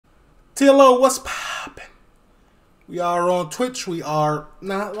TLO, what's poppin'? We are on Twitch. We are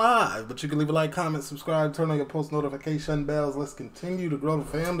not live, but you can leave a like, comment, subscribe, turn on your post notification bells. Let's continue to grow the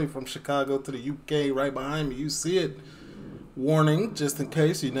family from Chicago to the UK. Right behind me, you see it. Warning, just in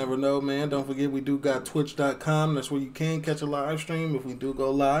case, you never know, man. Don't forget, we do got twitch.com. That's where you can catch a live stream if we do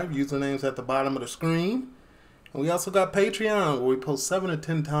go live. Usernames at the bottom of the screen. And we also got Patreon, where we post 7 to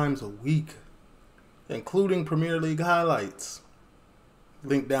 10 times a week, including Premier League highlights.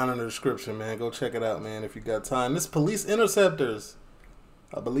 Link down in the description, man. Go check it out, man, if you got time. This Police Interceptors.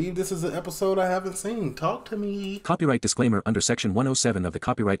 I believe this is an episode I haven't seen. Talk to me. Copyright disclaimer. Under Section 107 of the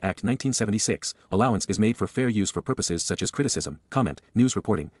Copyright Act 1976, allowance is made for fair use for purposes such as criticism, comment, news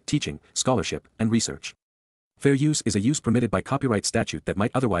reporting, teaching, scholarship, and research. Fair use is a use permitted by copyright statute that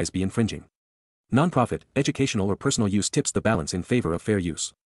might otherwise be infringing. Non-profit, educational or personal use tips the balance in favor of fair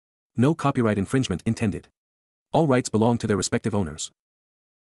use. No copyright infringement intended. All rights belong to their respective owners.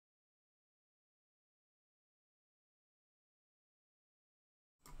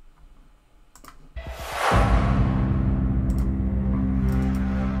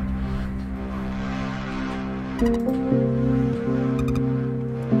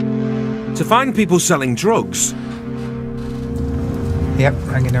 To find people selling drugs. Yep,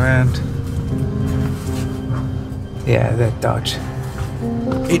 hanging around. Yeah, they're dodge.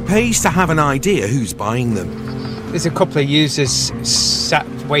 It pays to have an idea who's buying them. There's a couple of users sat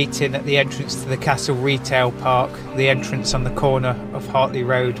waiting at the entrance to the Castle Retail Park, the entrance on the corner of Hartley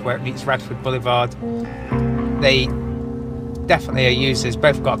Road where it meets Radford Boulevard. They definitely are users,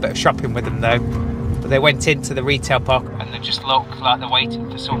 both got a bit of shopping with them though. But they went into the retail park and they just look like they're waiting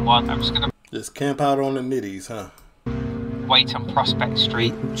for someone. I'm just gonna Just camp out on the nitties, huh? wait on Prospect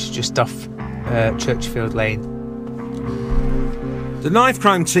Street, which is just off Churchfield Lane. The knife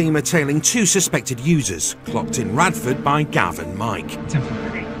crime team are tailing 2 suspected users, clocked in Radford by Gav and Mike.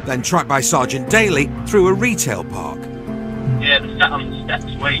 Then tracked by Sergeant Daly through a retail park. Yeah, they're sat on the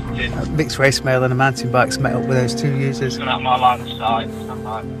steps waiting. A mixed race male and a mountain bike's met up with those 2 users. Gone out my line of sight. I'm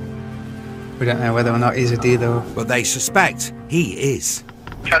like, We don't know whether or not he's a dealer. But they suspect he is.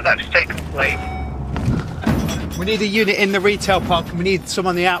 transaction taken place. We need a unit in the retail park and we need some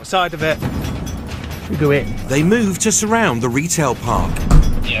on the outside of it. We go in. They move to surround the retail park.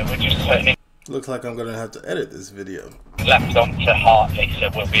 Yeah, we're just turning Looks like I'm gonna have to edit this video. left onto Hartley, so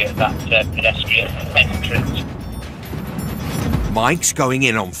we'll be at that pedestrian entrance. Mike's going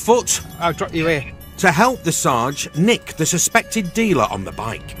in on foot I'll drop you here. to help the Sarge nick the suspected dealer on the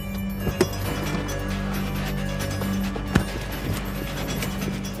bike.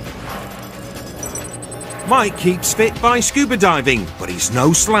 Mike keeps fit by scuba diving, but he's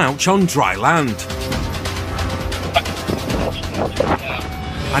no slouch on dry land.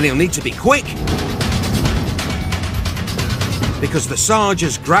 And he'll need to be quick, because the Sarge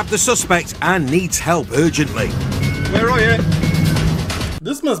has grabbed the suspect and needs help urgently. Where are you?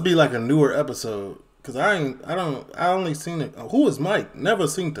 This must be like a newer episode, cause I only seen it. Who is Mike? Never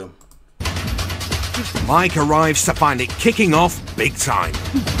seen them. Mike arrives to find it kicking off big time.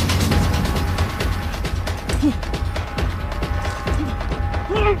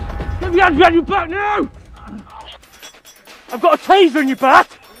 Get your hands behind your back now! I've got a taser on your back!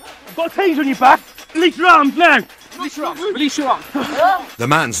 I've got a taser on your back! Release your arms now! Release your arms! Release your arms! The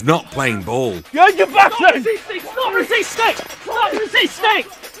man's not playing ball. Behind your back now! Stop resisting! Stop resisting!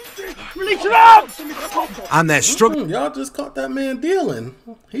 Release your arms! And they're struggling Y'all just caught that man dealing.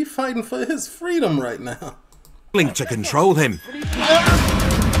 He fighting for his freedom right now. to control him.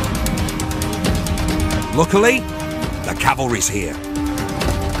 Luckily, the cavalry's here.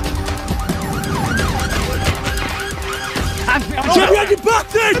 Get behind your back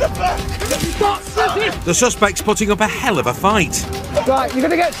then! The suspect's putting up a hell of a fight Right, you're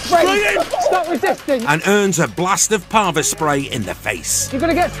gonna get sprayed. Stop resisting. and earns a blast of Parva spray in the face. You're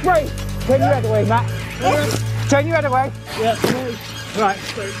gonna get sprayed. Turn your head away, Matt. Turn your head away. Right,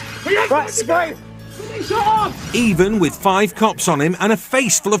 spray. Release your arms! Even with 5 cops on him and a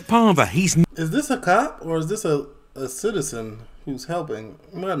face full of Parva, he's Is this a cop or is this a citizen who's helping?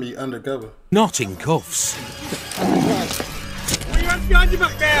 Might be undercover. not in cuffs. Put your hands behind your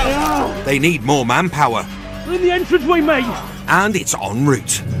back now! They need more manpower, We're in the entranceway, mate! and it's en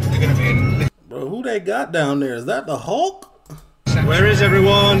route. Bro, who they got down there? Is that the Hulk? Where is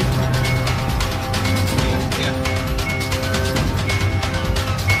everyone?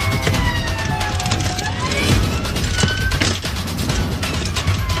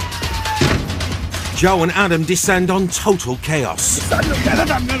 Joe and Adam descend on total chaos. Stop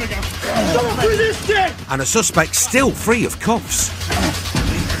resisting! And a suspect still free of cuffs.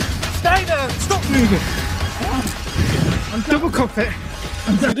 Stay there. Stop moving. Double cuff it.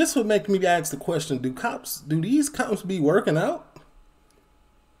 See, this would make me ask the question: do these cops be working out?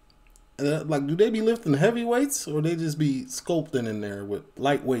 Like, do they be lifting heavy weights, or they just be sculpting in there with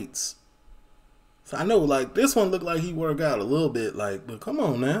light weights? So I know, like, this one looked like he worked out a little bit, like, but come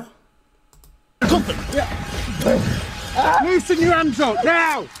on now. Loosen your hands up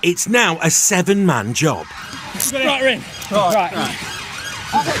now. It's now a 7-man job. Right in. Right.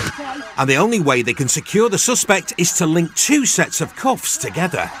 And the only way they can secure the suspect is to link 2 sets of cuffs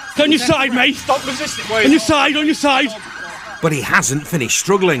together. Go on your side, mate. Stop resisting. On your side. But he hasn't finished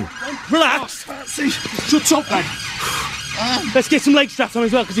struggling. Relax. Shut up then. Let's get some leg straps on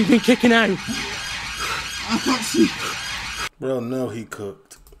as well, because he's been kicking out. Bro, no, he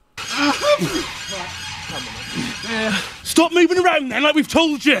cooked. Stop moving around then, like we've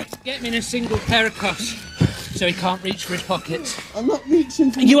told you. Get me in a single pair of cuffs, so he can't reach for his pockets. I'm not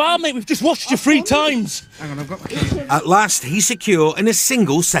reaching for you. Are, mate. We've just watched you 3 times. Hang on, I've got my keys. At last, he's secure in a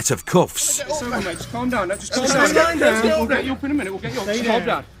single set of cuffs. It's over, mate. Just calm down. Just calm down. We'll get you up in a minute. We'll get you up. Just calm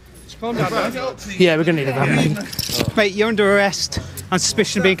down. Just calm down, man. Yeah, we're going to need a van, mate. Mate, you're under arrest on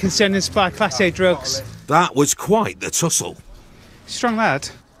suspicion of being concerned in supply of Class A drugs. That was quite the tussle. Strong lad.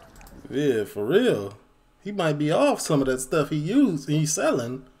 Yeah, for real. He might be off some of that stuff he's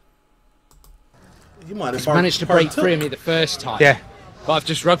selling. He might have managed to break free of me the first time. Yeah. But I've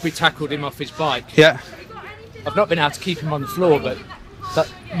just rugby tackled him off his bike. Yeah. I've not been able to keep him on the floor, but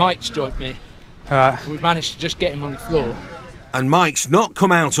Mike's joined me. Alright. We've managed to just get him on the floor. And Mike's not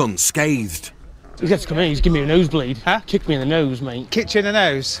come out unscathed. He's got to come in. He's giving me a nosebleed. Huh? Kicked me in the nose, mate. Kicked you in the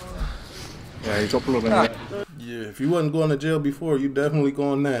nose? Yeah, he's up a little bit. Yeah, if you wasn't going to jail before, you definitely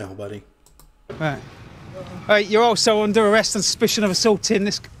going now, buddy. Right. Alright, you're also under arrest on suspicion of assaulting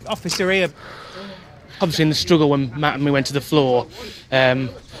this officer here. Obviously in the struggle when Matt and me went to the floor,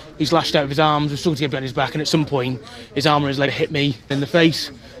 he's lashed out with his arms, we struggled to get behind his back, and at some point his arm and his leg hit me in the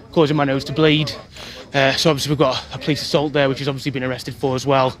face, causing my nose to bleed. So obviously we've got a police assault there, which he's obviously been arrested for as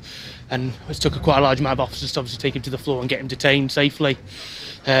well. And it took quite a large amount of officers to obviously take him to the floor and get him detained safely.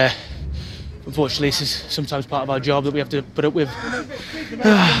 Unfortunately, this is sometimes part of our job that we have to put up with.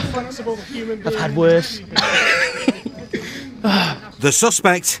 I've had worse. The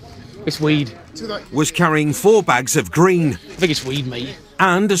suspect It's weed. was carrying 4 bags of green I think it's weed, mate.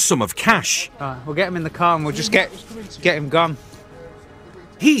 and a sum of cash. We'll get him in the car and we'll just get him gone.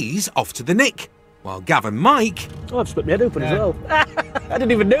 He's off to the nick, while Gav and Mike Oh, I've split my head open as well. I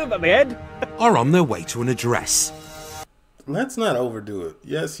didn't even know about my head. are on their way to an address. Let's not overdo it.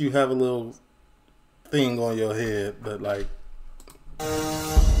 Yes, you have a little thing on your head, but like...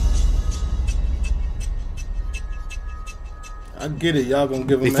 I get it, y'all gonna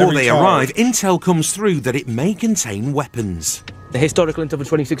give them Before every they charge. arrive, intel comes through that it may contain weapons. The historical intel for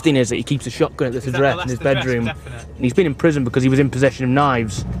 2016 is that he keeps a shotgun at this address in his bedroom. And he's been in prison because he was in possession of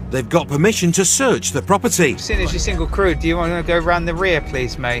knives. They've got permission to search the property. Seeing as you're single crew, do you want to go round the rear,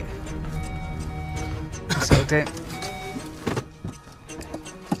 please, mate? So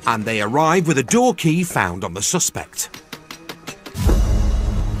And they arrive with a door key found on the suspect.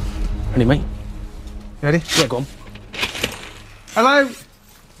 Ready, mate? Ready? Yeah, go on. Hello?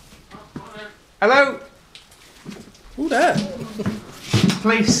 Hello? Who that?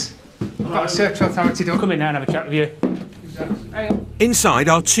 Police. I've got a search authority door. Come in now and have a chat with you. Inside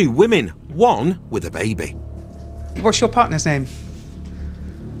are 2 women, one with a baby. What's your partner's name?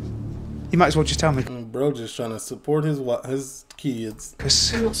 You might as well just tell me. Bro just trying to support his kids.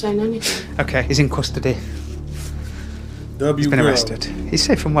 I'm not saying anything. Okay, he's in custody. He's been arrested. He's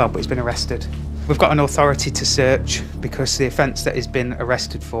safe and well, but he's been arrested. We've got an authority to search because the offence that he's been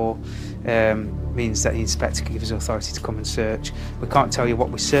arrested for means that the inspector can give us authority to come and search. We can't tell you what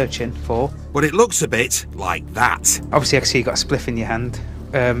we're searching for. But it looks a bit like that. Obviously, I see you got a spliff in your hand.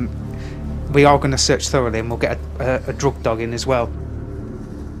 We are going to search thoroughly and we'll get a drug dog in as well.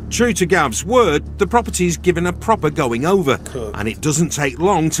 True to Gav's word, the property's given a proper going over, and it doesn't take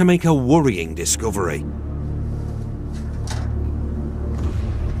long to make a worrying discovery.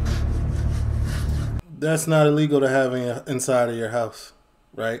 That's not illegal to have inside of your house,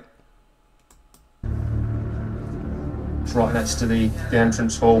 right? It's right next to the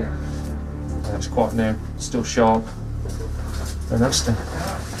entrance hall. It's quite new, still sharp. Very nasty.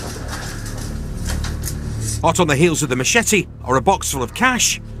 Hot on the heels of the machete are a box full of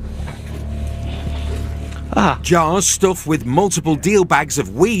cash. Jars stuffed with multiple deal bags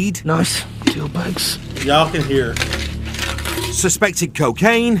of weed. Nice. Deal bags. Y'all can hear. Suspected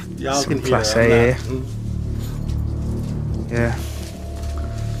cocaine. Y'all can hear. Class A here. Yeah.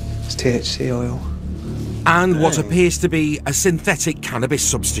 It's THC oil. And what appears to be a synthetic cannabis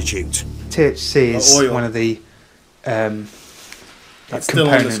substitute. THC is Oil. one of the It's still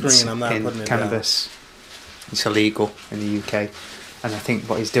on the components screen. I'm not in putting it cannabis. It's illegal in the UK, and I think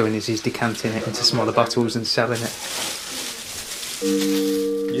what he's doing is he's decanting it into smaller bottles and selling it.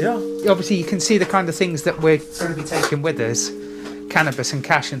 Yeah. Obviously, you can see the kind of things that we're going to be taking with us, cannabis and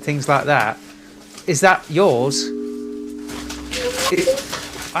cash and things like that. Is that yours?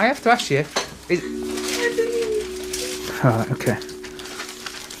 I have to ask you. Oh, okay.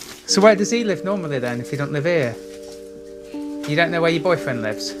 So where does he live normally then, if you don't live here? You don't know where your boyfriend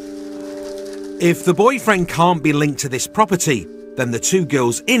lives? If the boyfriend can't be linked to this property, then the two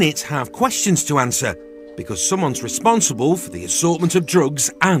girls in it have questions to answer, because someone's responsible for the assortment of drugs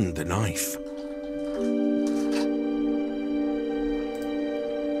and the knife.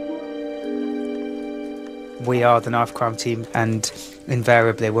 We are the knife crime team, and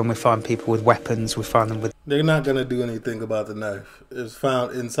invariably when we find people with weapons, we find them with... They're not going to do anything about the knife. It's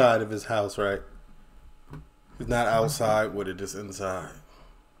found inside of his house, right? It's not outside with it, it's inside.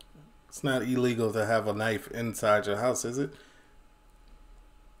 It's not illegal to have a knife inside your house, is it?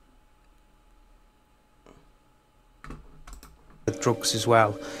 drugs as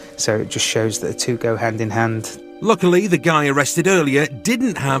well, so it just shows that the two go hand in hand. Luckily, the guy arrested earlier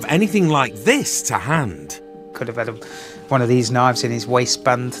didn't have anything like this to hand. Could have had one of these knives in his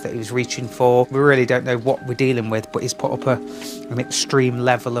waistband that he was reaching for. We really don't know what we're dealing with, but he's put up an extreme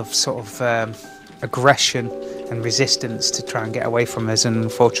level of sort of aggression and resistance to try and get away from us, and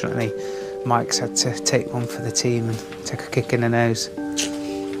unfortunately Mike's had to take one for the team and take a kick in the nose.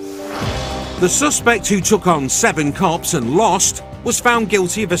 The suspect, who took on 7 cops and lost, was found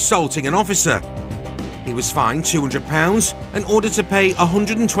guilty of assaulting an officer. He was fined £200 and ordered to pay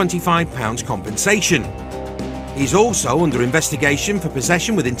 £125 compensation. He's also under investigation for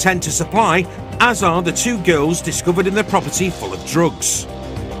possession with intent to supply, as are the 2 girls discovered in the property full of drugs.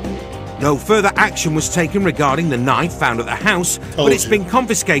 No further action was taken regarding the knife found at the house, but it's been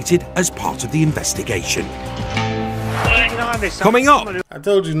confiscated as part of the investigation. Coming up... I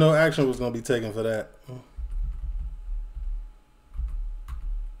told you no action was going to be taken for that.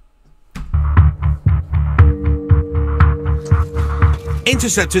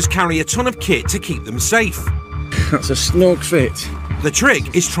 Interceptors carry a ton of kit to keep them safe. That's a snug fit. The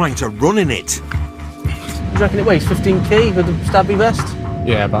trick is trying to run in it. Do you reckon it weighs 15k with the stabby vest?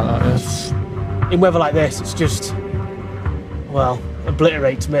 Yeah, about that, yeah. In weather like this, it's just, well,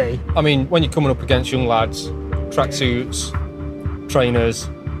 obliterates me. I mean, when you're coming up against young lads, tracksuits, trainers,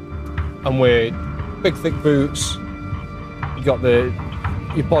 and wear big thick boots, you got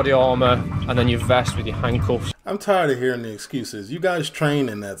your body armour and then your vest with your handcuffs. I'm tired of hearing the excuses. You guys train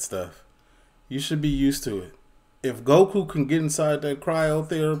in that stuff. You should be used to it. If Goku can get inside that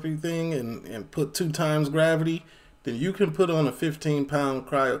cryotherapy thing and put 2 times gravity, then you can put on a 15-pound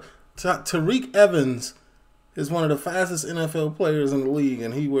cryo. Tariq Evans is one of the fastest NFL players in the league,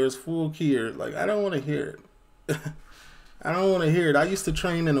 and he wears full gear. Like, I don't want to hear it. I don't want to hear it. I used to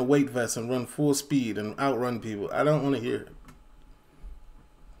train in a weight vest and run full speed and outrun people. I don't want to hear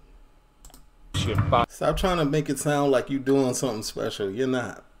it. Stop trying to make it sound like you're doing something special. You're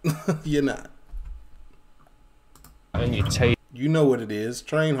not. You're not. And you take... You know what it is.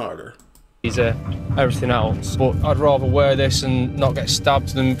 Train harder. Everything else. But I'd rather wear this and not get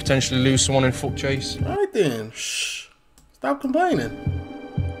stabbed than potentially lose someone in foot chase. All right then. Shh. Stop complaining.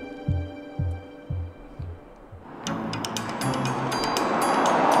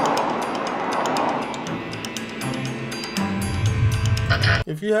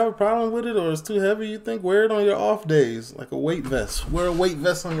 If you have a problem with it or it's too heavy, you think, wear it on your off days, like a weight vest. Wear a weight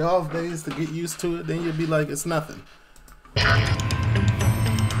vest on your off days to get used to it, then you'll be like, it's nothing.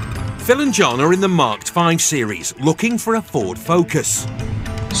 Phil and John are in the Marked 5 series, looking for a Ford Focus.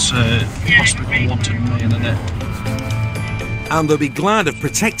 It's hospital wanted me in it. And they'll be glad of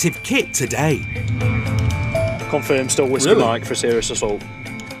protective kit today. Confirmed, still Whiskey Mike for serious assault.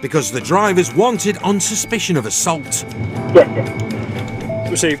 Because the driver's wanted on suspicion of assault. Yes.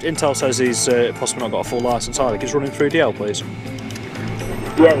 Received. Intel says he's possibly not got a full licence either. He's running through DL, please.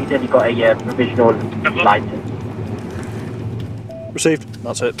 Yeah, he said he got a provisional licence. Received.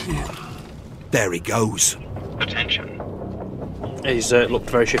 That's it. There he goes. Attention. He's looked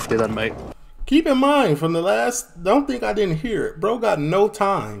very shifty then, mate. Keep in mind, from the last, don't think I didn't hear it. Bro got no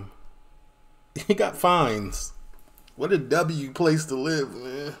time. He got fines. What a W place to live,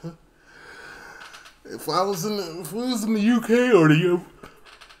 man. If I was in the UK or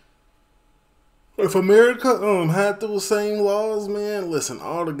if America had those same laws, man, listen,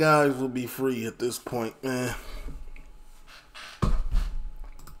 all the guys would be free at this point, man.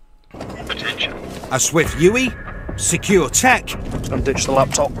 Attention. A swift Huey, secure tech, And ditch the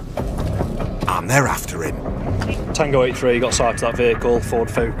laptop. and they're after him. Tango 83 got sight of that vehicle,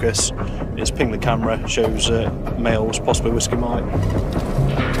 forward focus. It's pinged the camera, shows males, possibly Whiskey Mike.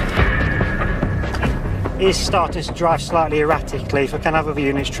 He's starting to drive slightly erratically. If I can have other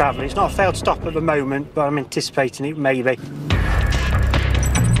units travelling. It's not a failed stop at the moment, but I'm anticipating it may be.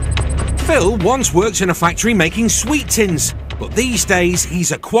 Phil once worked in a factory making sweet tins, but these days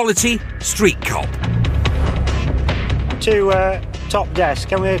he's a quality street cop. To top desk,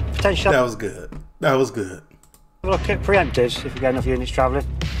 can we potentially... That was good. That was good. Have a look at preemptives if we get enough units travelling.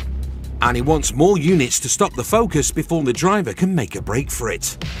 And he wants more units to stop the focus before the driver can make a break for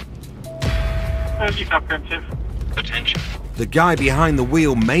it. Attention. The guy behind the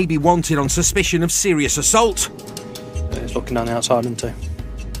wheel may be wanted on suspicion of serious assault. He's looking down the outside, isn't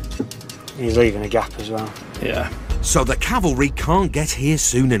he? He's leaving a gap as well. Yeah. So the cavalry can't get here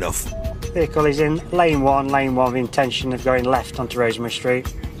soon enough. Vehicle is in lane 1 with the intention of going left onto Rosemary Street.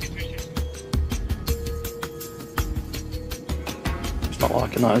 He's not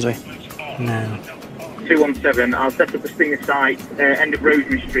liking that, is he? No. 217, I'll set up a stinger site, end of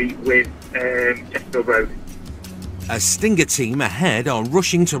Rosemary Street with Chesterfield Road. A Stinger team ahead are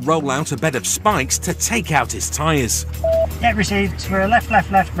rushing to roll out a bed of spikes to take out his tyres. Yeah, received. We're left,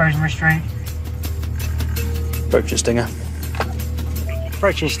 Rosemary Street. Approaching Stinger.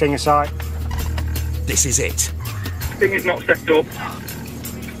 Approaching Stinger site. This is it. Stinger's not set up.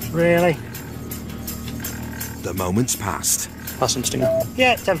 Really? The moment's passed. Passing Stinger.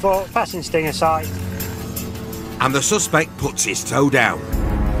 Yeah, 10-4, passing Stinger site. And the suspect puts his toe down.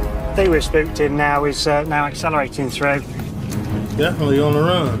 I think we've spooked him now. He's now accelerating through. Definitely on the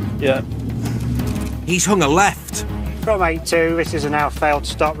run. Yeah. He's hung a left. From 82, this is a now failed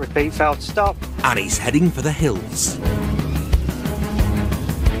stop, repeat failed stop. And he's heading for the hills.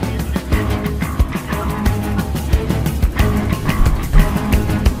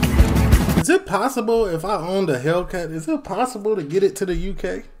 Is it possible, if I owned a Hellcat, is it possible to get it to the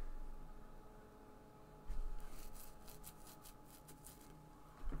UK?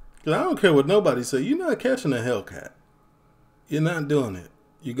 Because I don't care what nobody say. You're not catching a Hellcat. You're not doing it.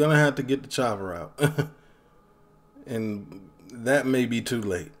 You're going to have to get the chopper out. And that may be too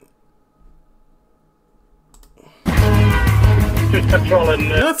late. Just patrolling.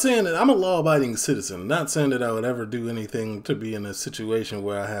 Not saying that I'm a law-abiding citizen. Not saying that I would ever do anything to be in a situation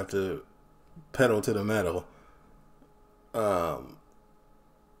where I have to pedal to the metal. But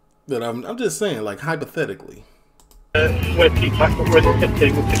I'm just saying, like, hypothetically. We'll keep back up with the 50,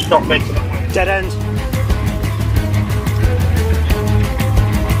 we can stop making it. Dead end.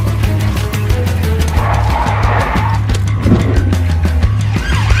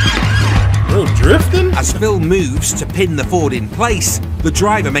 Real drifting? As Phil moves to pin the Ford in place, the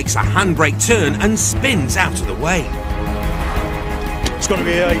driver makes a handbrake turn and spins out of the way. It's going to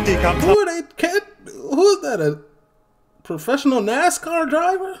be a decamp. Who's that? A professional NASCAR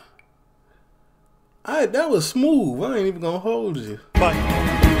driver? That was smooth. I ain't even gonna hold you. Bye.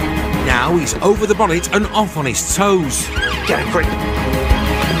 Now he's over the bonnet and off on his toes. Get it quick.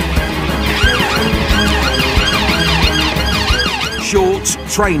 Shorts,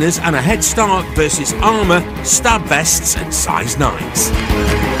 trainers and a head start versus armour, stab vests and size 9s.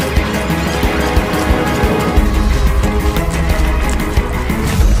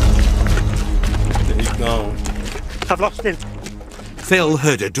 He's gone. I've lost him. Phil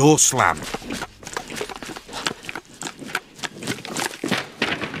heard a door slam.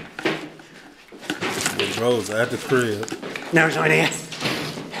 Rose at the crib. No, he's not in here.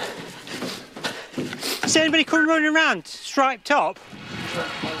 Is anybody coming running around? Striped top?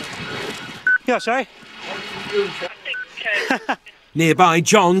 Yeah, sorry. Nearby,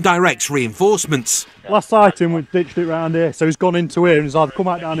 John directs reinforcements. Last sighting, we ditched it round here, so he's gone into here and he's either come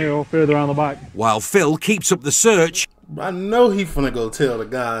back down here or further around the back. While Phil keeps up the search. I know he's finna go tell the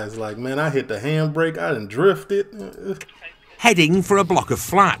guys, like, man, I hit the handbrake, I done drifted. Heading for a block of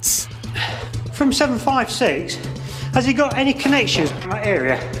flats. From 756, has he got any connections in that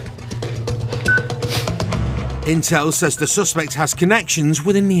area? Intel says the suspect has connections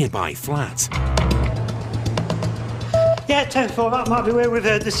with a nearby flat. Yeah, 10-4, that might be where we've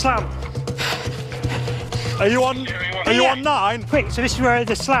heard the slam. Are you on 9? Quick, so this is where I heard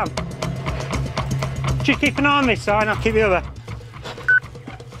the slam. Just keep an eye on this side, I'll keep the other.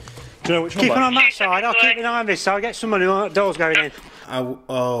 Do you know which one? Keep an eye on that side, I'll keep an eye on this side, get some money on that door's going in.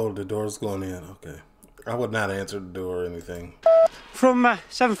 Oh, the door's going in, okay. I would not answer the door or anything. From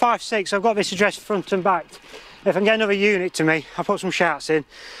 756, I've got this address front and back. If I can get another unit to me, I'll put some shouts in, and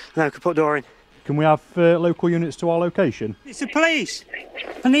then we can put the door in. Can we have local units to our location? It's the police!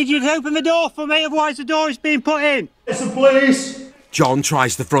 I need you to open the door for me, otherwise the door is being put in. It's the police! John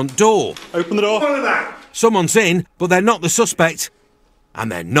tries the front door. Open the door. Open that! Someone's in, but they're not the suspect,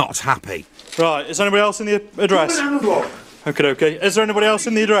 and they're not happy. Right, is anybody else in the address? Okay. Is there anybody else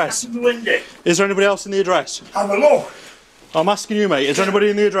in the address? Is there anybody else in the address? Have a look. I'm asking you, mate, is there anybody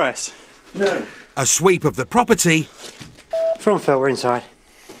in the address? No. A sweep of the property Front Phil, we're inside.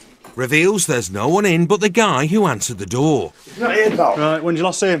 reveals there's no one in but the guy who answered the door. He's not here, pal. Right, when did you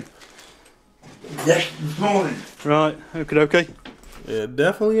last see him? Yes, this morning. Right, okay. Yeah,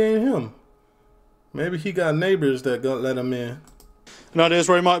 definitely ain't him. Maybe he got neighbours that gonna let him in. No ideas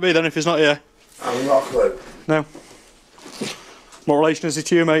where he might be then if he's not here? I've not a clue. No. What relation is he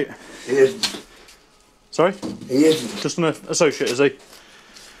to you, mate? He isn't. Sorry? He isn't. Just an associate, is he?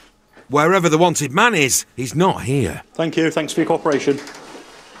 Wherever the wanted man is, he's not here. Thank you, thanks for your cooperation.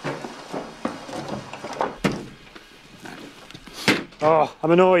 Oh,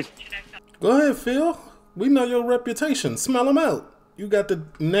 I'm annoyed. Go ahead, Phil. We know your reputation. Smell him out. You got the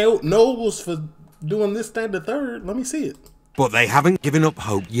nobles for doing this, that, the third. Let me see it. But they haven't given up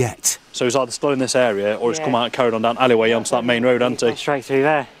hope yet. So he's either still in this area or he's come out and carried on down alleyway onto that main road, hasn't he? Straight through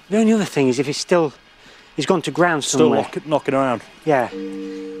there. The only other thing is if he's gone to ground somewhere. Still knocking around. Yeah.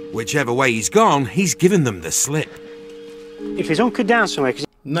 Whichever way he's gone, he's given them the slip. If he's hunkered down somewhere...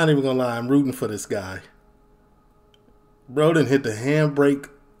 Not even gonna lie, I'm rooting for this guy. Bro done hit the handbrake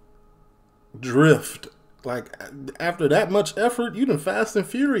drift. Like, after that much effort, you done Fast and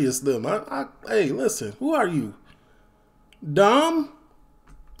Furious them. Hey, listen, who are you? Dom?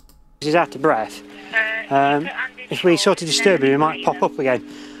 He's out of breath. If we sort of disturb him, he might pop up again.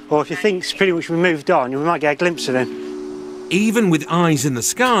 Or if he thinks pretty much we moved on, we might get a glimpse of him. Even with eyes in the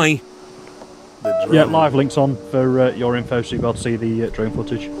sky... Yeah, live links on for your info so you'll be able to see the drone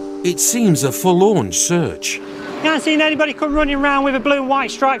footage. It seems a forlorn search. You haven't seen anybody come running around with a blue and white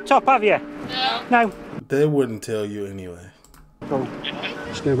striped top, have you? No. No. They wouldn't tell you anyway. Go.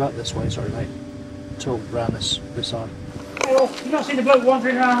 Just go back this way, sorry mate. Till round this side. Hey, look, you've not seen the bloke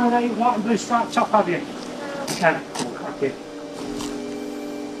wandering around with a white and blue striped top, have you? No. Thank you.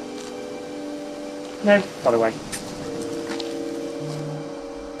 No. Got away.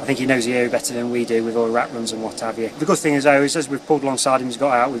 I think he knows the area better than we do with all the rat runs and what have you. The good thing is though, is as we've pulled alongside him, he's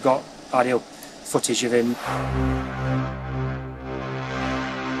got out, we've got ideal footage of him.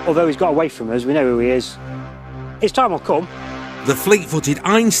 Although he's got away from us, we know who he is. His time will come. The fleet-footed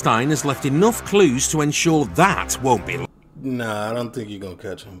Einstein has left enough clues to ensure that won't be... Nah, I don't think you're gonna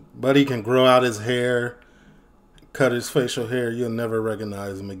catch him. But he can grow out his hair, cut his facial hair. You'll never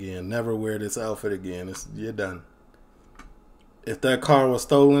recognize him again. Never wear this outfit again. You're done. If that car was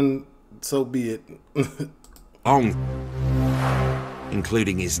stolen, so be it.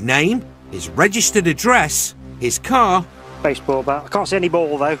 Including his name, his registered address, his car... Baseball bat. I can't see any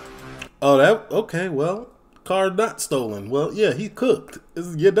ball though. Oh, okay, well, car not stolen. Well, yeah, he cooked.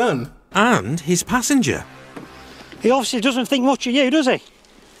 You're done. And his passenger. He obviously doesn't think much of you, does he?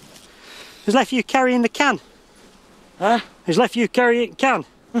 He's left you carrying the can. Huh? He's left you carrying can.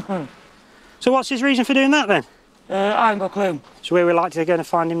 So what's his reason for doing that then? I haven't got a clue. So where we're likely going to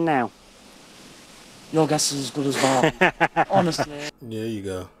find him now? Your guess is as good as mine. Honestly. There you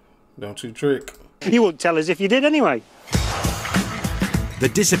go. Don't you trick. You wouldn't tell us if you did anyway. The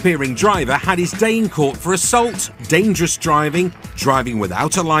disappearing driver had his day in court for assault, dangerous driving, driving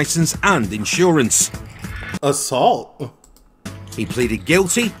without a licence and insurance. Assault? He pleaded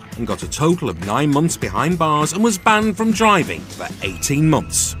guilty and got a total of 9 months behind bars and was banned from driving for 18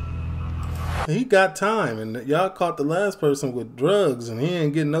 months. He got time, and y'all caught the last person with drugs, and he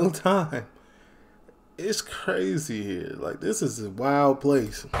ain't getting no time. It's crazy here. Like, this is a wild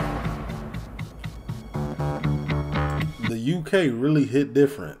place. The UK really hit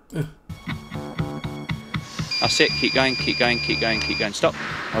different. That's it, keep going, keep going, keep going, keep going, stop.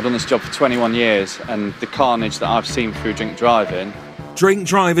 I've done this job for 21 years, and the carnage that I've seen through drink driving. Drink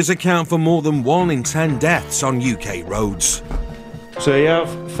drivers account for more than 1 in 10 deaths on UK roads. So you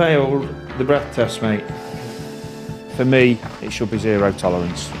have failed the breath test, mate. For me, it should be zero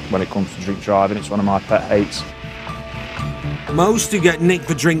tolerance when it comes to drink driving. It's one of my pet hates. Most who get nicked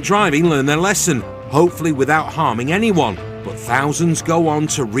for drink driving learn their lesson, hopefully without harming anyone, but thousands go on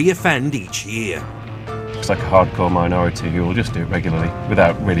to re-offend each year. It's like a hardcore minority who will just do it regularly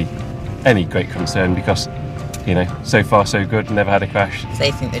without really any great concern because, you know, so far so good, never had a crash.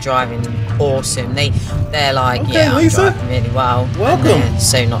 They think they're driving awesome. They're like, okay, yeah, Lisa. I'm driving really well. Welcome.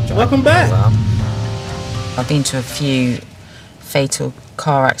 So not driving Welcome back. really well. I've been to a few fatal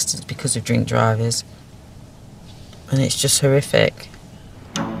car accidents because of drink drivers, and it's just horrific.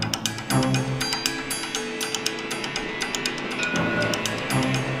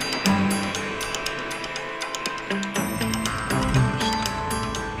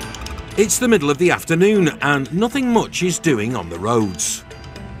 It's the middle of the afternoon and nothing much is doing on the roads.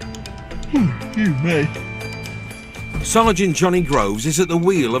 You me. Sergeant Johnny Groves is at the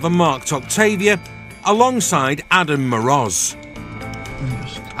wheel of a marked Octavia alongside Adam Moroz.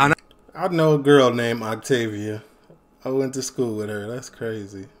 And I know a girl named Octavia. I went to school with her. That's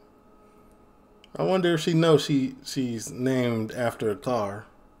crazy. I wonder if she knows she's named after a car.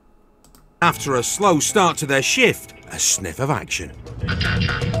 after a slow start to their shift, a sniff of action.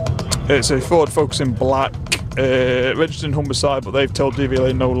 It's a Ford Focus in black, registered in Humberside, but they've told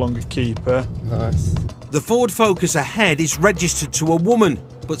DVLA no longer keep her. Nice. The Ford Focus ahead is registered to a woman,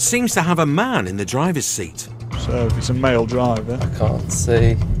 but seems to have a man in the driver's seat. So if it's a male driver. I can't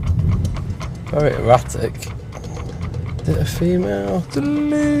see. Very erratic. Is it a female? It's a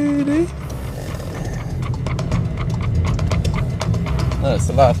lady. No, it's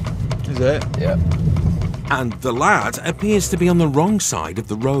a lad. Is it? Yeah. And the lad appears to be on the wrong side of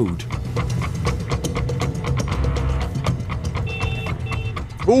the road.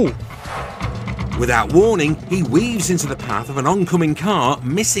 Ooh! Without warning, he weaves into the path of an oncoming car,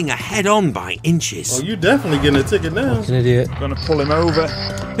 missing a head-on by inches. Oh, you definitely getting a ticket now. Fucking idiot. Gonna pull him over.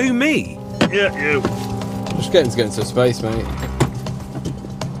 Who, me? Yeah, you. Just getting to get into space, mate.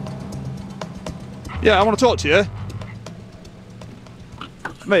 Yeah, I want to talk to you.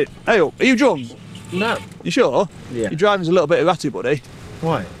 Mate, hey, are you drunk? No. You sure? Yeah. Your driving's a little bit erratic, buddy.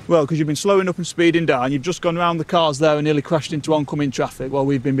 Why? Well, because you've been slowing up and speeding down. You've just gone round the cars there and nearly crashed into oncoming traffic while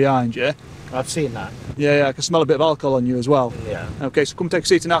we've been behind you. I've seen that. Yeah, I can smell a bit of alcohol on you as well. Yeah. Okay, so come take a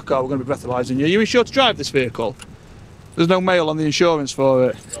seat in our car. We're going to be breathalyzing you. Are you insured to drive this vehicle? There's no mail on the insurance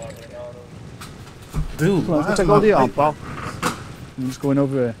for it. Dude, come on, let's take all the arm, pal. I'm just going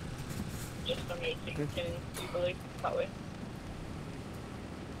over here.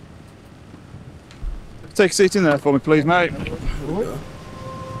 Take a seat in there for me, please, mate.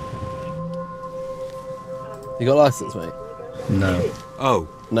 You got a licence, mate? No. Oh.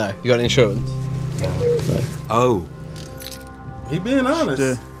 No. You got insurance? No. Oh. He being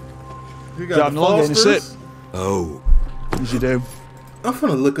honest. You got driving the along, getting a sip. Fosters? Oh. As you do. I'm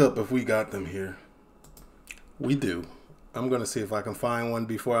gonna look up if we got them here. We do. I'm gonna see if I can find one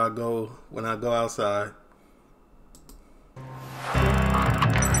before I go, when I go outside.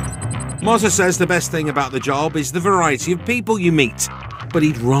 Mozza says the best thing about the job is the variety of people you meet, but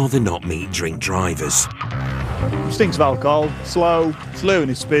he'd rather not meet drink drivers. Stinks of alcohol, slow, slurring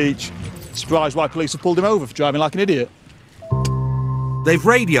his speech. Surprised why police have pulled him over for driving like an idiot. They've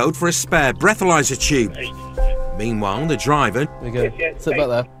radioed for a spare breathalyzer tube. Meanwhile, the driver, There you go. Sit back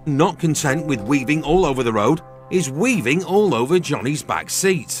there. not content with weaving all over the road, is weaving all over Johnny's back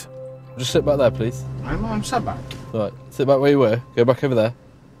seat. Just sit back there, please. I'm sat back. Right. Sit back where you were. Go back over there.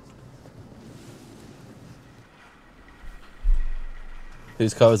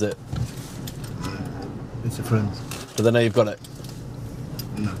 Whose car is it? It's a friend's. Do they know you've got it?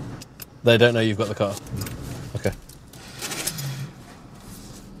 No. They don't know you've got the car? Okay.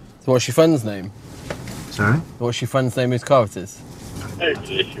 So what's your friend's name? Sorry? What's your friend's name whose car it is?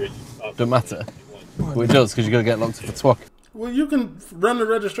 Don't matter. Well, it does, because you're going to get locked up for twat. Well, you can run the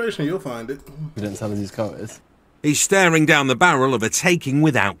registration, you'll find it. You didn't tell us whose car it is. He's staring down the barrel of a taking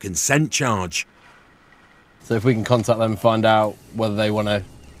without consent charge. So if we can contact them and find out whether they want to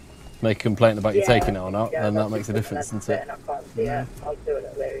make a complaint about you taking it or not, then that makes a difference, doesn't it?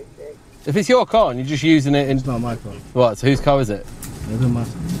 If it's your car and you're just using it in... It's not my car. Right, so whose car is it? It doesn't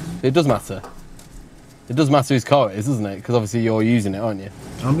matter. It does matter. It does matter whose car it is, doesn't it? Because obviously you're using it, aren't you?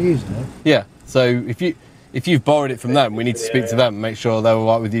 I'm using it. Yeah, so if you've borrowed it from them, we need to speak to them and make sure they're all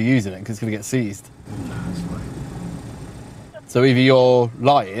right with you using it, because it's going to get seized. So either you're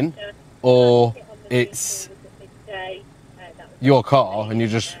lying, or it's your car and you're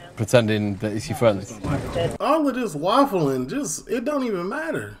just pretending that it's your friend's. All of this waffling, it don't even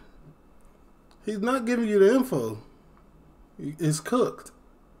matter. He's not giving you the info. It's cooked.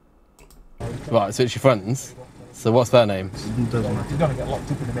 Right, so it's your friend's. So what's their name? It doesn't matter. He's going to get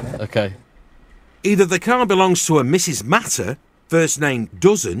locked up in a minute. Okay. Either the car belongs to a Mrs. Matter, first name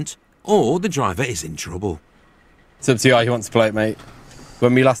doesn't, or the driver is in trouble. It's up to you how you want to play it, mate.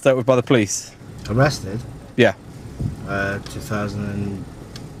 When were you last dealt with by the police? Arrested? Yeah. 2010,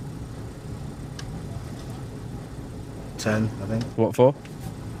 I think. What for?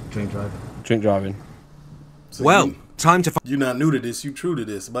 Drink driving. Drink driving. So Well, time to you're not new to this, you true to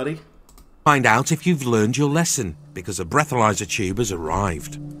this, buddy. find out if you've learned your lesson, because a breathalyzer tube has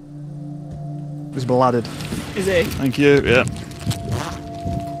arrived. He's blooded. Is he? Thank you, yeah.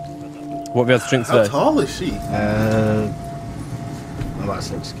 What have you had to drink How today? tall is she? About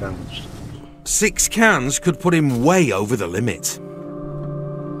 6 cans. 6 cans could put him way over the limit.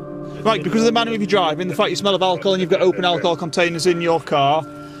 Right, because of the manner of your driving, the fact you smell of alcohol and you've got open alcohol containers in your car,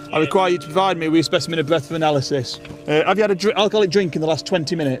 I require you to provide me with a specimen of breath for analysis. Have you had an alcoholic drink in the last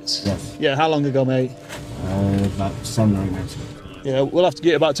 20 minutes? Yes. Yeah, how long ago, mate? About 7 or 8 minutes. Yeah, we'll have to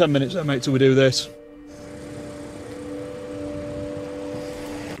get about 10 minutes, mate, till we do this.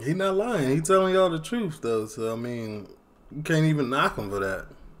 He's not lying. He's telling y'all the truth, though. So, I mean, you can't even knock him for that.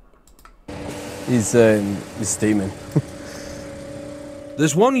 He's steaming.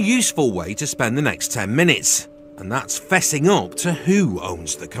 There's one useful way to spend the next 10 minutes, and that's fessing up to who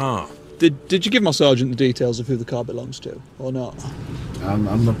owns the car. Did you give my sergeant the details of who the car belongs to, or not?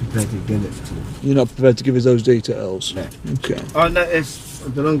 I'm not prepared to give it to you. You're not prepared to give us those details? No. Okay. Oh, no, it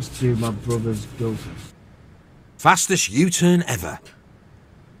belongs to my brother's girlfriend. Fastest U-turn ever.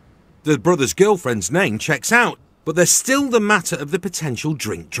 The brother's girlfriend's name checks out, but there's still the matter of the potential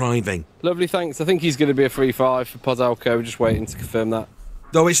drink driving. Lovely, thanks. I think he's going to be a 3-5 for Podalco. Just waiting to confirm that.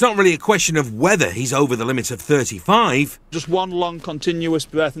 Though it's not really a question of whether he's over the limit of 35. Just one long continuous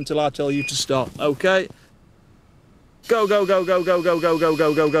breath until I tell you to stop, okay? Go, go, go, go, go, go, go, go,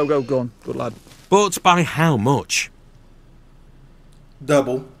 go, go, go, go, go on. Good lad. But by how much?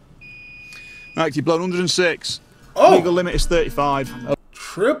 Double. Right, you've blown 106. Oh! Legal limit is 35. Oh.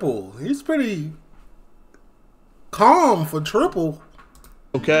 Triple. He's pretty calm for triple.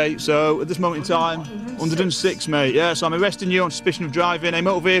 Okay, so at this moment in time, 106, mate. Yeah, so I'm arresting you on suspicion of driving a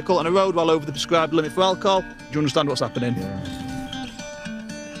motor vehicle on a road while over the prescribed limit for alcohol. Do you understand what's happening? Yeah.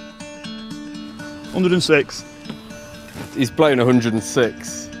 106. He's blown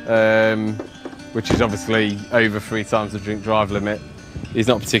 106, which is obviously over 3 times the drink drive limit. He's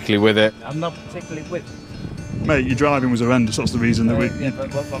not particularly with it. I'm not particularly with it. Mate, your driving was horrendous. That's the reason that we... Yeah,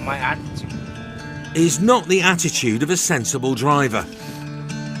 but what about my attitude? Is not the attitude of a sensible driver.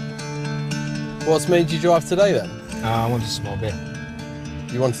 What's made you drive today then? I wanted a small bit.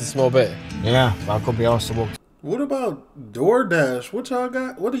 You wanted a small bit? Yeah, but I could be also walked. What about DoorDash? What y'all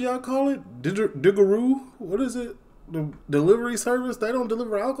got? What do y'all call it? Diggeroo? What is it? The delivery service? They don't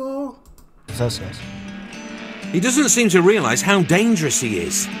deliver alcohol? He doesn't seem to realise how dangerous he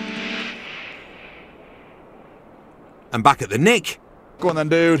is. And back at the nick. Go on then,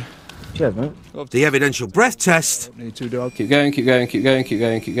 dude. Cheers, mate. The evidential breath test. Need to, dog. Keep going, keep going, keep going, keep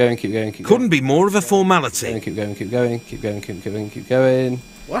going, keep going, keep going, keep going. Couldn't be more of a formality. Keep going, keep going, keep going, keep going, keep going.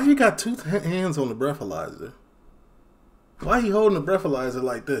 Why you got 2 hands on the breathalyzer? Why he holding the breathalyzer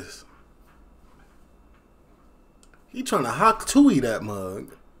like this? He trying to Hawk Tui that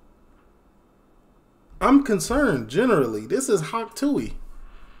mug. I'm concerned, generally. This is Hawk Tui.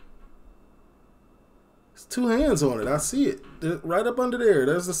 It's 2 hands on it. I see it. Right up under there.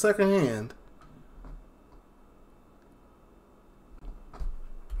 There's the second hand.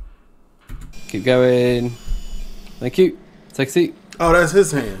 Keep going. Thank you. Take a seat. Oh, that's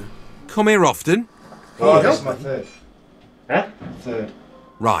his hand. Come here often. Oh, that's my third. Huh? Third.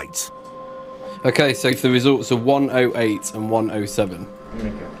 Right. Okay, so the results are 108 and 107.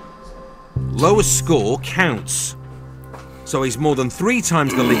 Okay. Lowest score counts. So he's more than 3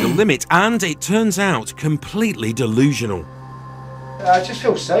 times the legal limit, and it turns out completely delusional. I just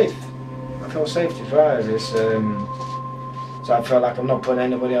feel safe. I feel safe to drive. So I feel like I'm not putting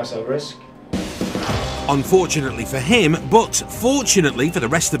anybody else at risk. Unfortunately for him, but fortunately for the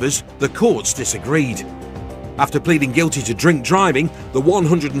rest of us, the courts disagreed. After pleading guilty to drink driving, the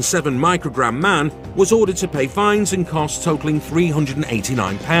 107 microgram man was ordered to pay fines and costs totalling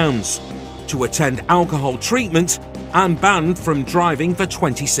 £389, to attend alcohol treatment, and banned from driving for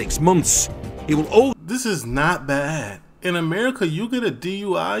 26 months. He will all. This is not bad. In America, you get a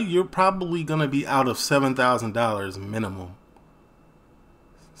DUI, you're probably gonna be out of $7,000 minimum.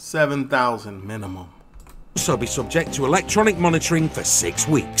 $7,000 minimum. Also be subject to electronic monitoring for 6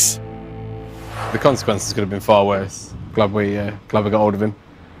 weeks. The consequences could have been far worse. Glad we got hold of him.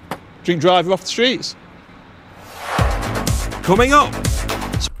 Drink driver off the streets. Coming up.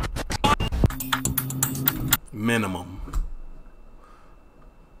 Minimum.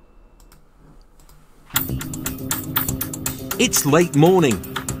 It's late morning,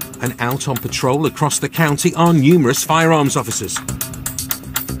 and out on patrol across the county are numerous firearms officers,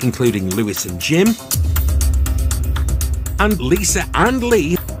 including Lewis and Jim, and Lisa and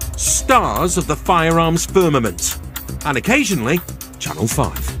Lee, stars of the firearms firmament, and occasionally Channel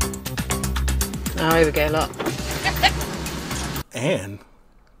 5. Oh, here we go, look. And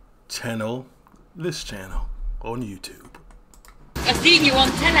this channel on YouTube. I've seen you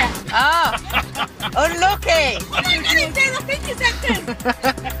on telly. Ah, unlucky. Oh my God, it's there, I think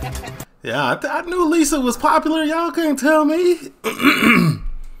Interceptors. Yeah, I knew Lisa was popular. Y'all can't tell me.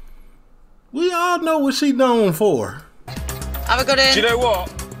 We all know what she known for. Have a good one. Do you know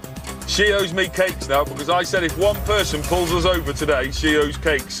what? She owes me cakes now because I said if one person pulls us over today, she owes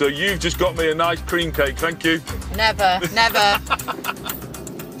cakes. So you've just got me a nice cream cake. Thank you. Never, never.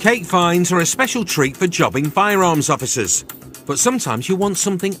 Cake fines are a special treat for jobbing firearms officers, but sometimes you want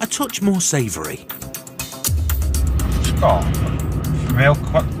something a touch more savoury. Got a real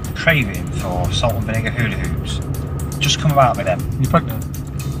craving for salt and vinegar hula hoops. Just come about with them. You pregnant?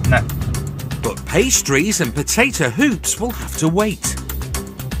 No. But pastries and potato hoops will have to wait.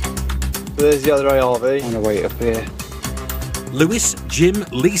 There's the other ARV. I'm gonna wait up here. Lewis, Jim,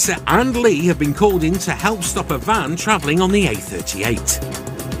 Lisa and Lee have been called in to help stop a van travelling on the A38.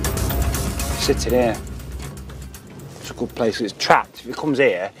 Sitting here. It's a good place. It's trapped. If it comes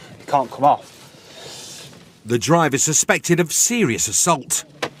here, it can't come off. The driver suspected of serious assault.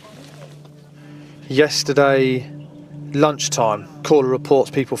 Yesterday, lunchtime, caller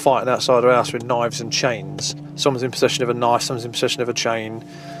reports people fighting outside our house with knives and chains. Someone's in possession of a knife, someone's in possession of a chain.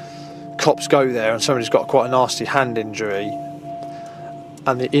 Cops go there and somebody's got quite a nasty hand injury.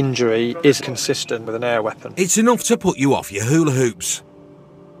 And the injury is consistent with an air weapon. It's enough to put you off your hula hoops.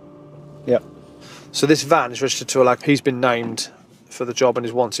 Yep. So this van is registered to a lad. He's been named for the job and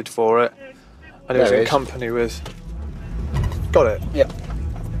is wanted for it. And he was in company with... Got it? Yep.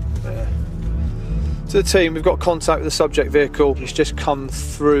 Yeah. To the team, we've got contact with the subject vehicle. He's just come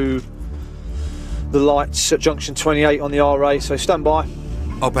through the lights at junction 28 on the RA, so stand by.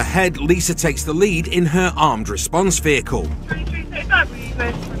 Up ahead, Lisa takes the lead in her armed response vehicle.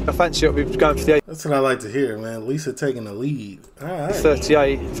 I fancy it'll be going for the... That's what I like to hear, man. Lisa taking the lead. All right.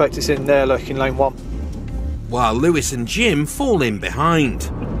 38. In fact, it's in there lurking lane 1. While Lewis and Jim fall in behind.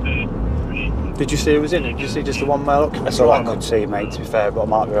 Did you see who was in it? Did you see just the one male occupant? That's all I could see, mate, to be fair, but I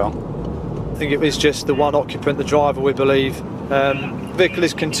might be wrong. I think it was just the one occupant, the driver, we believe. Vehicle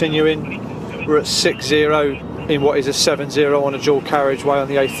is continuing. We're at 6-0 in what is a 7-0 on a dual carriageway on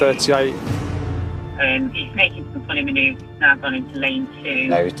the A38. He's making some funny manoeuvres, now gone into lane 2.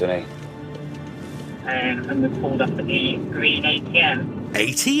 No, he's done it. And we've pulled off at the green ATM.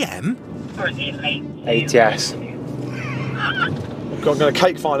 ATM? Currently in lane 2. ATS. I'm going to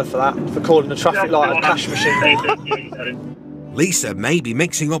cake finer for that, for calling the traffic light a cash machine. Lisa may be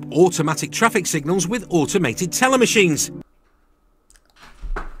mixing up automatic traffic signals with automated teller machines.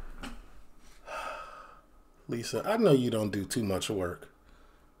 Lisa, I know you don't do too much work.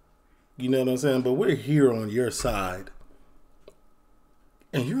 You know what I'm saying? But we're here on your side.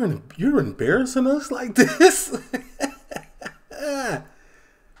 And you're embarrassing us like this?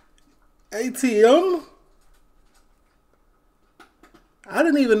 ATM? I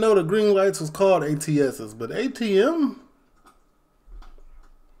didn't even know the green lights was called ATSs, but ATM?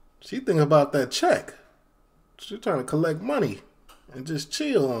 She think about that check. She's trying to collect money and just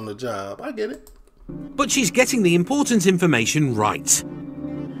chill on the job. I get it. But she's getting the important information right.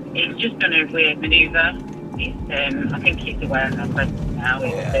 He's just done a weird manoeuvre. I think he's aware of our presence now.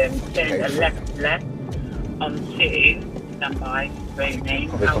 It's turned a left onto standby road name.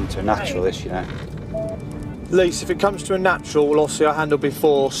 Probably come to a natural issue now. Lisa, if it comes to a natural, well, obviously our hand will be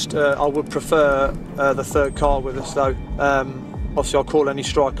forced. I would prefer the third car with us, though. Obviously, I'll call any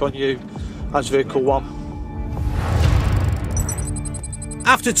strike on you as vehicle 1.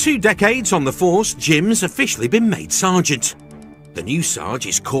 After 2 decades on the force, Jim's officially been made sergeant. The new Sarge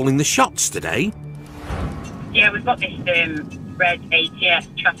is calling the shots today. Yeah, we've got this red ATS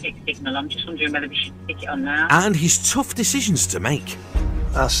traffic signal. I'm just wondering whether we should stick it on now. And he's tough decisions to make.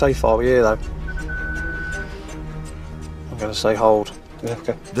 How safe are we here, though? I'm going to say hold. Yeah,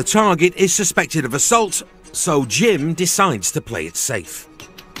 okay. The target is suspected of assault, so Jim decides to play it safe.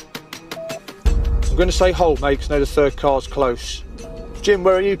 I'm going to say hold, mate, because I know the third car's close. Jim,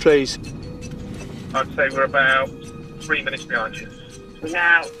 where are you, please? I'd say we're about 3 minutes behind you. We're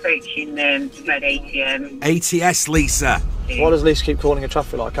now approaching the red ATM. ATS, Lisa. Why does Lisa keep calling a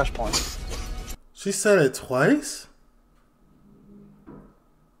traffic light a cash point? She said it twice?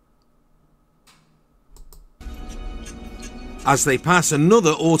 As they pass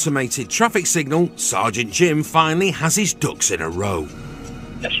another automated traffic signal, Sergeant Jim finally has his ducks in a row.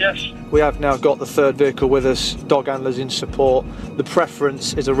 Yes. We have now got the third vehicle with us, dog handlers in support. The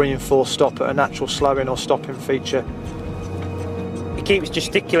preference is a reinforced stop at a natural slowing or stopping feature. He keeps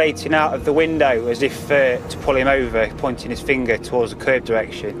gesticulating out of the window as if to pull him over, pointing his finger towards the curb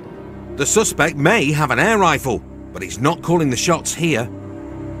direction. The suspect may have an air rifle, but he's not calling the shots here.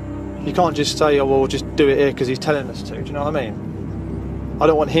 You can't just say, oh, well, we'll just do it here because he's telling us to, do you know what I mean? I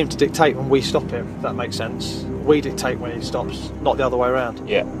don't want him to dictate when we stop him, if that makes sense. We dictate when he stops, not the other way around.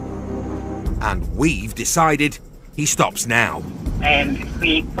 Yeah. And we've decided he stops now.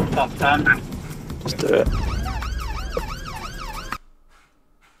 We put the box on. Let's do it.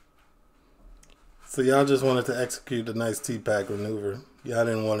 So y'all just wanted to execute a nice T-pack maneuver. Y'all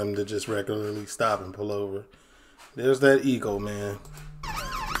didn't want him to just regularly stop and pull over. There's that ego, man.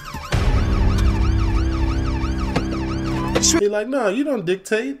 He like, no, you don't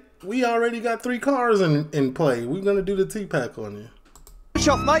dictate. We already got 3 cars in play. We're gonna do the T-pack on you. Switch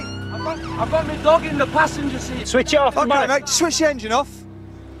off, mate. I've got my dog in the passenger seat. Switch it off. Okay, mate. Switch the engine off.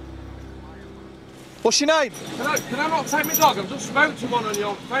 What's your name? Can I not take my dog? I've just spoke to one on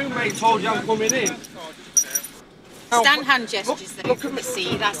your phone, mate. Told you I'm coming in. Stand hand gestures though from the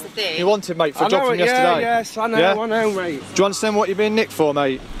seat, that's the thing. You wanted, mate, for a job from yesterday? Yes, I know, mate. Do you understand what you're being nicked for,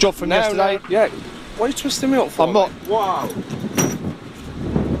 mate? Job from yesterday? No, yeah. What are you twisting me up for? I'm not. Wow.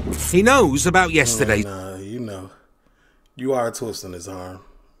 He knows about yesterday. Nah, you know. You are twisting his arm.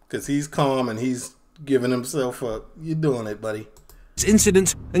 Because he's calm and he's giving himself up. You're doing it, buddy.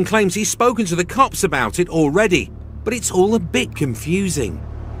 Incident and claims he's spoken to the cops about it already. But it's all a bit confusing.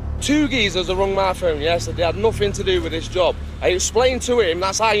 2 geezers have rung my phone yesterday. They had nothing to do with this job. I explained to him,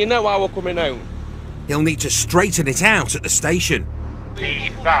 that's how you know how we're coming home. He'll need to straighten it out at the station. The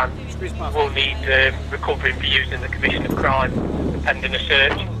van will need recovery for use in the commission of crime, pending a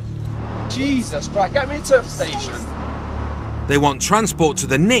search. Jesus Christ, get me to the station. They want transport to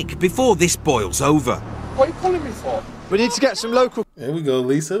the nick before this boils over. What are you pulling me for? We need to get some local... There we go,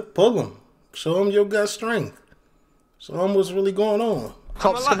 Lisa. Pull him. Show him your gut strength. Show him what's really going on.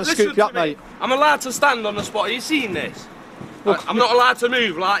 Cops gonna scoop you up, mate. I'm allowed to stand on the spot. Have you seen this? I'm not allowed to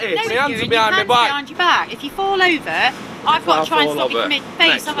move like this. No, My hands are behind my back. Behind your back. If you fall over, I've got to try and stop you from hitting your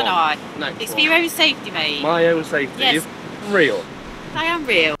face, haven't I? It's for your own safety, mate. My own safety? Yes. You're real? I am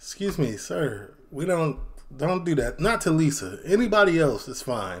real. Excuse me, sir. We don't do that. Not to Lisa. Anybody else is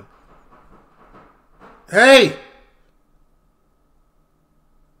fine. Hey!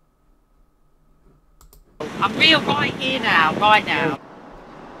 I'm real right here now, right now.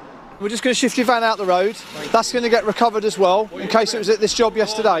 We're just going to shift your van out the road. That's going to get recovered as well, in case it was at this job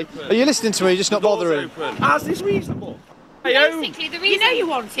yesterday. Are you listening to me? You're just not bothering? How's this reasonable? Basically, the reason you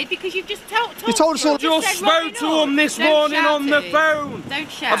wanted because you've just told You told us all. Just spoke to him this morning on the phone. Don't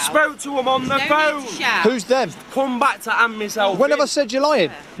shout. I've spoke to him on the phone. Who's them? Come back to hand myself. When have I said you're lying?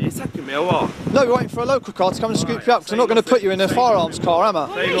 You're taking me or what? No, we're waiting for a local car to come and scoop you up, because I'm not going to put you in a firearms car, am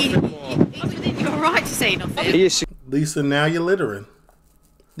I? You're right to say nothing. Lisa, now you're littering.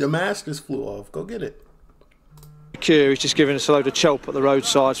 Your mask just flew off. Go get it. Q, he's just giving us a load of chelp at the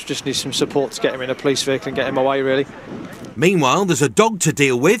roadside. So we just need some support to get him in a police vehicle and get him away, really. Meanwhile, there's a dog to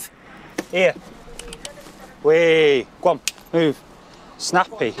deal with. Here. Wee. Go on, move.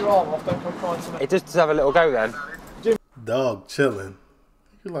 Snappy. It just have a little go then. Dog chilling.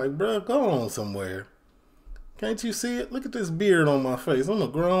 You're like, bro, go on somewhere. Can't you see it? Look at this beard on my face. I'm a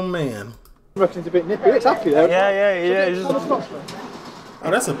grown man. I reckon it's a bit nippy. It's happy though. Yeah. Oh,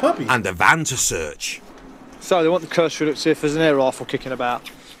 that's a puppy. And a van to search. So they want the cursory look to see if there's an air rifle kicking about.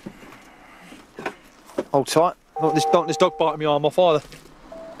 Hold tight. Don't let this dog biting my arm off either.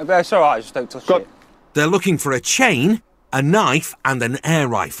 It's alright, just don't touch it. They're looking for a chain, a knife and an air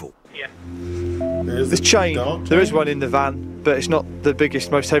rifle. Yeah. This chain, there is one in the van, but it's not the biggest,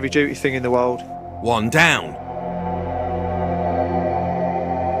 most heavy duty thing in the world. One down.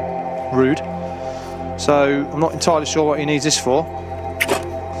 Rude. So I'm not entirely sure what he needs this for.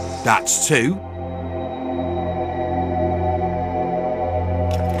 That's 2.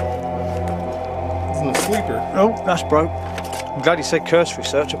 Isn't a sleeper. Oh, that's broke. I'm glad he said cursory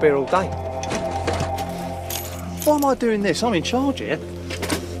search. I'll be here all day. Why am I doing this? I'm in charge here.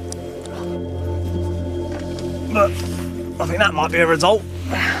 But I think that might be a result.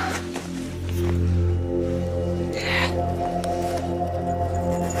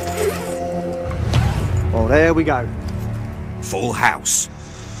 Well, there we go. Full house.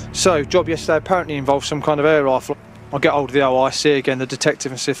 So, job yesterday apparently involved some kind of air rifle. I'll get hold of the OIC again, the detective,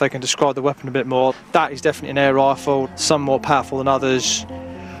 and see if they can describe the weapon a bit more. That is definitely an air rifle, some more powerful than others,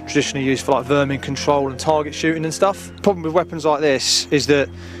 traditionally used for like vermin control and target shooting and stuff. The problem with weapons like this is that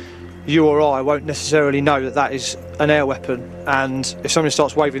you or I won't necessarily know that that is an air weapon, and if somebody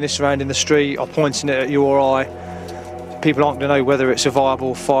starts waving this around in the street or pointing it at you or I, people aren't going to know whether it's a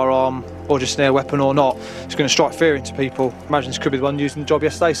viable firearm or just an air weapon or not. It's going to strike fear into people. Imagine this could be the one used in the job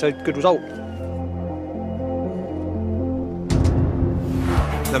yesterday, so good result.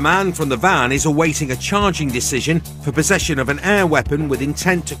 The man from the van is awaiting a charging decision for possession of an air weapon with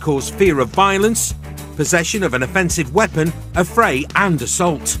intent to cause fear of violence, possession of an offensive weapon, affray and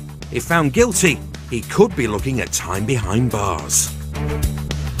assault. If found guilty, he could be looking at time behind bars.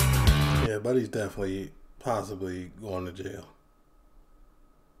 Yeah, buddy's definitely possibly going to jail.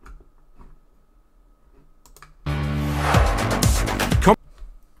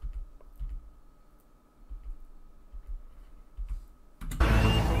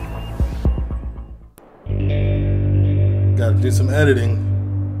 do some editing.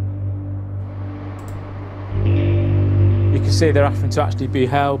 You can see they're having to actually be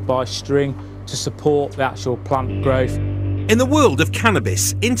held by string to support the actual plant growth. In the world of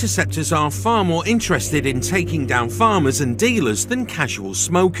cannabis, interceptors are far more interested in taking down farmers and dealers than casual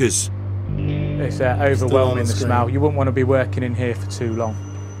smokers. It's overwhelming, the smell. You wouldn't want to be working in here for too long.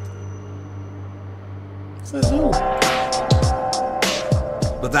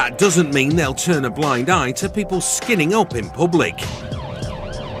 But that doesn't mean they'll turn a blind eye to people skinning up in public.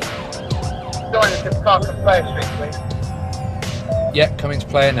 Yeah, coming to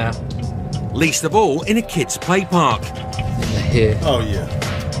play now. Least of all in a kids' play park. Here. Oh yeah.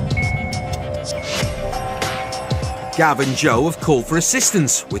 Gav and Joe have called for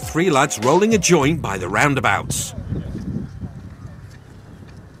assistance, with 3 lads rolling a joint by the roundabouts.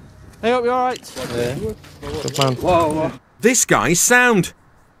 Hey, hope you're alright. Yeah. Good man. Whoa. This guy's sound,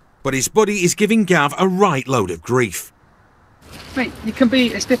 but his buddy is giving Gav a right load of grief. Mate, you can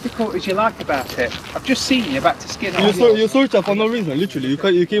be as difficult as you like about it. I've just seen you about to skin off. You searched up for no reason, literally.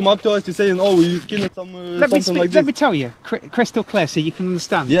 You came up to us to saying, oh, you skinned something like this. Let me tell you, crystal clear so you can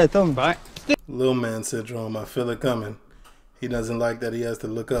understand. Yeah, tell me. Right? Little man syndrome, I feel it coming. He doesn't like that he has to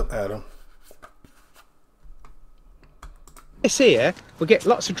look up at him. This here, we get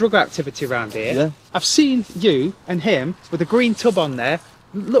lots of drug activity around here. Yeah. I've seen you and him with a green tub on there.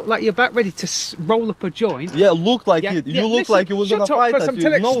 Look like you're about ready to roll up a joint. Yeah, look like it. You look like you was gonna fight us.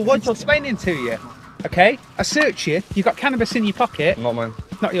 No, what's explaining to you? Okay, I search you. You got cannabis in your pocket. Not mine.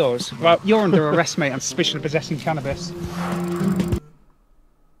 Not yours. Well, you're under arrest, mate, on suspicion of possessing cannabis.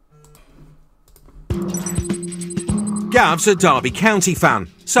 Gav's a Derby County fan,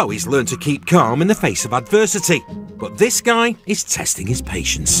 so he's learned to keep calm in the face of adversity. But this guy is testing his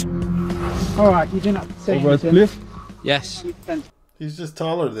patience. All right, you do not say Over at Cliff? Yes. He's just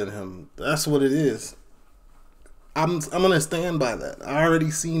taller than him. That's what it is. I'm gonna stand by that. I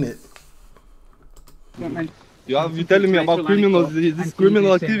already seen it. You're telling me about criminal, this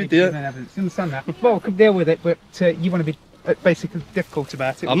criminal activity, yeah? You understand that? Well, we could deal with it, but you want to be basically difficult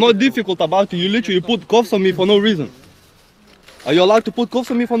about it. I'm not difficult about it. You literally put cuffs on me for no reason. Are you allowed to put cuffs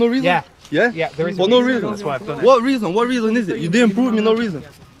on me for no reason? Yeah. Yeah? Yeah, there is for a no reason. reason. That's why I've done it. What reason? What reason is it? You didn't prove me no reason.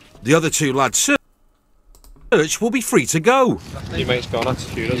 The other 2 lads search will be free to go. Your mate's got an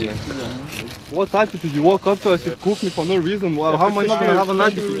attitude, hasn't he? What attitude? You walk up to us and cook me for no reason. Well, how am I not going to have an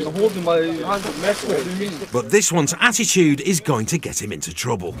attitude? You're holding my hand and mess with me. But this one's attitude is going to get him into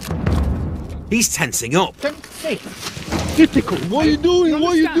trouble. He's tensing up. Hey, difficult. What are you doing?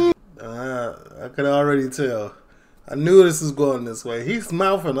 What are you doing? I could already tell. I knew this was going this way. He's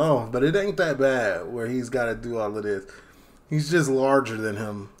mouthing off, but it ain't that bad where he's got to do all of this. He's just larger than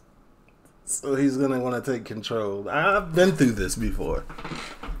him. So he's going to want to take control. I've been through this before.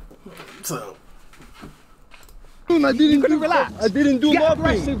 So. I didn't do relax. I didn't do Get nothing.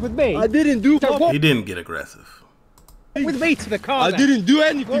 aggressive with me. I didn't do nothing. He didn't get aggressive. With me to the car. I didn't do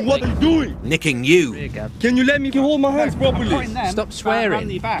anything. What are you doing? Nicking you. Can you let me hold my hands properly? Stop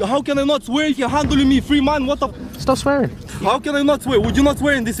swearing. How can I not swear if you're handling me free, man? What the? Stop swearing. How can I not swear? Would you not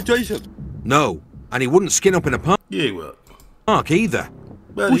swear in this situation? No, and he wouldn't skin up in a park. Yeah, he will. Either.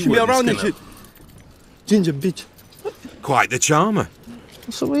 But push me around and shit. Ginger bitch. Quite the charmer.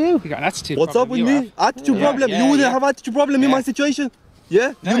 What's up with you? You got an attitude What's problem. up with me? Attitude problem. You wouldn't have attitude problem in my situation.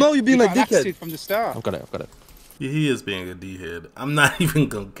 Yeah? No, you know you're being a got an dickhead. attitude from the start. I've got it. Yeah, he is being a D-head. I'm not even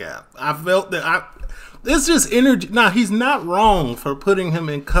gonna cap. I felt that it's just energy. Nah, he's not wrong for putting him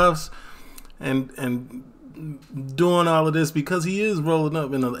in cuffs and doing all of this because he is rolling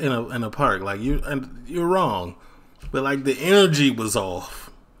up in a park. Like you're wrong, but like the energy was off.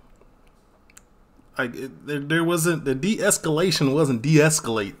 Like there wasn't, the de-escalation wasn't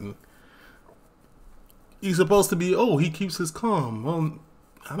de-escalating. He's supposed to be, oh, he keeps his calm. Well,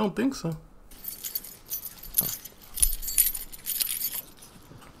 I don't think so.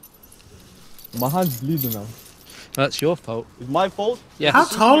 My hand's bleeding now. That's your fault. It's my fault? Yes. How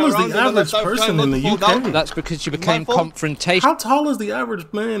tall is the average person in the UK? That's because you became confrontational. How tall is the average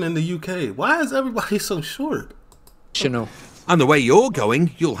man in the UK? Why is everybody so short? And the way you're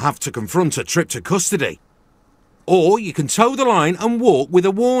going, you'll have to confront a trip to custody. Or you can toe the line and walk with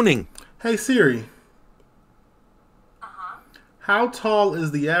a warning. Hey Siri. How tall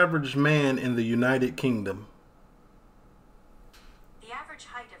is the average man in the United Kingdom? The average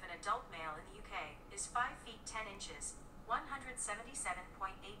height of an adult male in the UK is 5 feet 10 inches,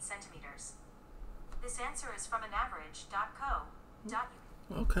 177.8 centimeters. This answer is from anaverage.co.uk.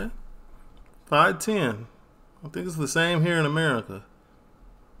 Okay. 5'10". I think it's the same here in America.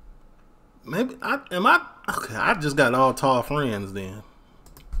 Maybe okay, I just got all tall friends then.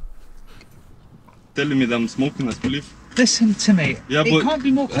 Telling me that I'm smoking a spliff. Listen to me. Yeah, it can't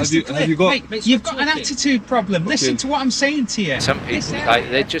be more crystal clear. Mate, you've got an attitude problem. Okay. Listen to what I'm saying to you. Some people, like,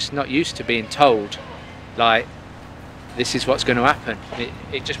 they're just not used to being told, like, this is what's going to happen.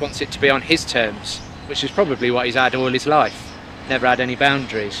 It just wants it to be on his terms, which is probably what he's had all his life. Never had any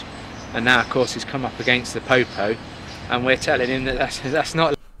boundaries. And now, of course, he's come up against the popo, and we're telling him that that's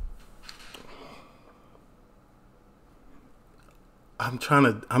not. I'm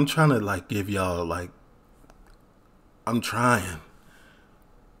trying to like give y'all like. I'm trying.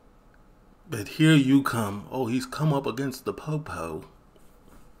 But here you come. Oh, he's come up against the popo.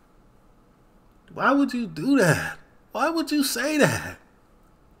 Why would you do that? Why would you say that?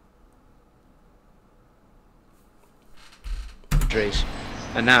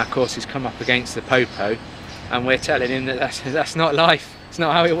 And now, of course, he's come up against the popo, and we're telling him that that's not life. It's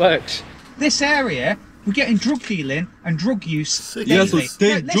not how it works. This area, we're getting drug dealing and drug use. Yeah, so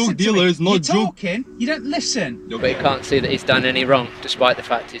stay drug dealers, not You're talking, you don't listen. But he can't see that he's done any wrong, despite the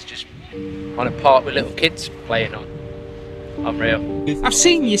fact he's just on a park with little kids playing on. Unreal. I've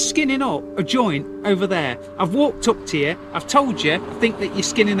seen you skinning up a joint over there. I've walked up to you. I've told you, I think that you're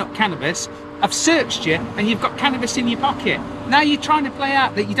skinning up cannabis. I've searched you and you've got cannabis in your pocket. Now you're trying to play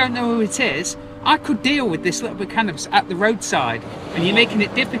out that you don't know who it is. I could deal with this little bit of cannabis at the roadside, and you're making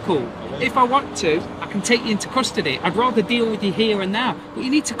it difficult. If I want to, I can take you into custody. I'd rather deal with you here and now, but you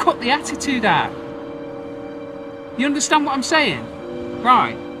need to cut the attitude out. You understand what I'm saying?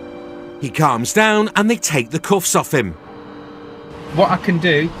 Right. He calms down and they take the cuffs off him. What I can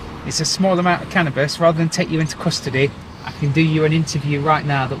do is a small amount of cannabis. Rather than take you into custody, I can do you an interview right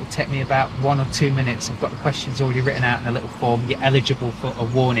now that will take me about 1 or 2 minutes. I've got the questions already written out in a little form. You're eligible for a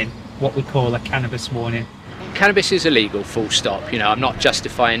warning, what we call a cannabis warning. Cannabis is illegal, full stop. You know, I'm not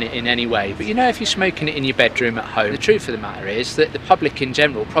justifying it in any way, but you know, if you're smoking it in your bedroom at home, the truth of the matter is that the public in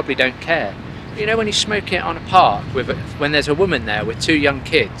general probably don't care. You know, when you smoke it on a park when there's a woman there with 2 young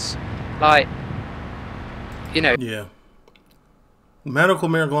kids, like, you know. Yeah. Medical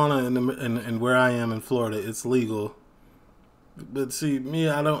marijuana in where I am in Florida, it's legal. But see, me,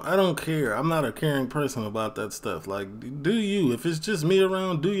 I don't care. I'm not a caring person about that stuff. Like, do you? If it's just me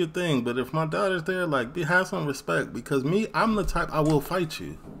around, do your thing. But if my daughter's there, like, have some respect. Because me, I'm the type, I will fight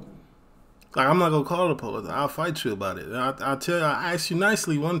you. Like, I'm not gonna call the police. I'll fight you about it. I tell you, I asked you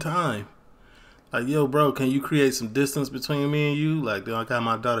nicely one time. Like, yo, bro, can you create some distance between me and you? Like, I got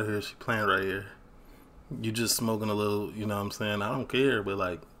my daughter here. She playing right here. You just smoking a little, you know what I'm saying? I don't care, but,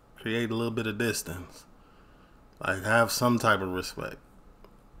 like, create a little bit of distance. Like, have some type of respect.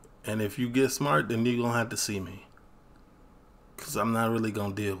 And if you get smart, then you're going to have to see me. Because I'm not really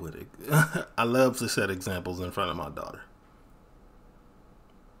going to deal with it. I love to set examples in front of my daughter.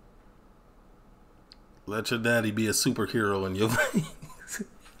 Let your daddy be a superhero in your face.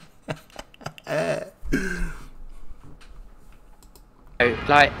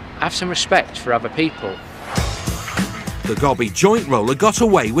 Like, have some respect for other people. The gobby joint roller got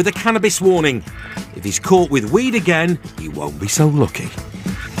away with a cannabis warning. If he's caught with weed again, he won't be so lucky.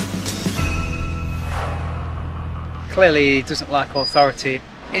 Clearly he doesn't like authority,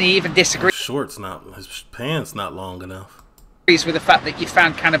 and he even disagrees. His pants not long enough. With the fact that you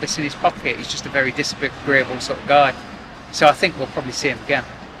found cannabis in his pocket. He's just a very disagreeable sort of guy. So I think we'll probably see him again.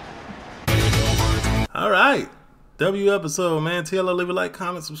 All right. W episode, man. TLO, leave a like,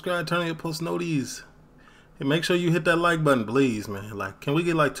 comment, subscribe, turn on your post notices. And make sure you hit that like button, please, man. Like, can we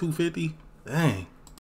get like 250? Dang.